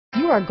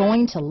are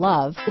going to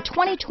love the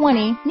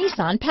 2020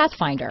 Nissan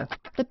Pathfinder.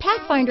 The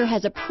Pathfinder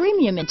has a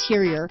premium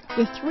interior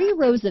with 3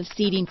 rows of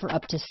seating for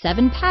up to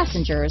 7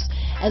 passengers,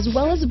 as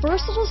well as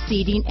versatile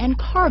seating and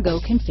cargo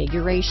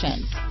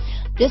configurations.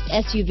 This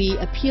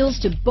SUV appeals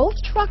to both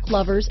truck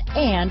lovers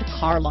and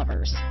car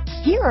lovers.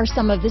 Here are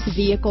some of this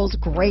vehicle's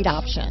great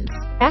options: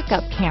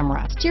 backup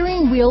camera,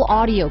 steering wheel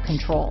audio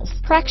controls,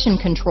 traction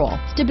control,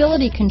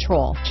 stability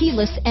control,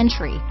 keyless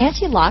entry,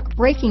 anti-lock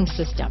braking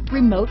system,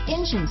 remote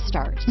engine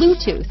start,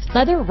 Bluetooth,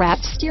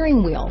 leather-wrapped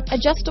steering wheel,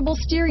 adjustable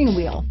steering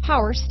wheel,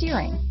 power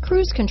steering,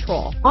 cruise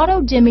control,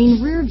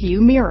 auto-dimming rear view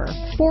mirror,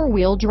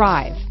 4-wheel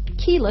drive,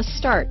 keyless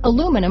start,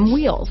 aluminum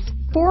wheels,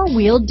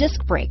 4-wheel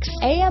disc brakes,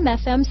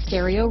 AM/FM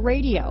stereo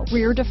radio,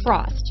 rear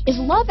defrost. Is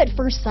love at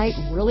first sight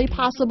really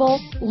possible?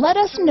 Let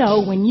us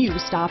know when you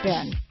stop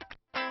in.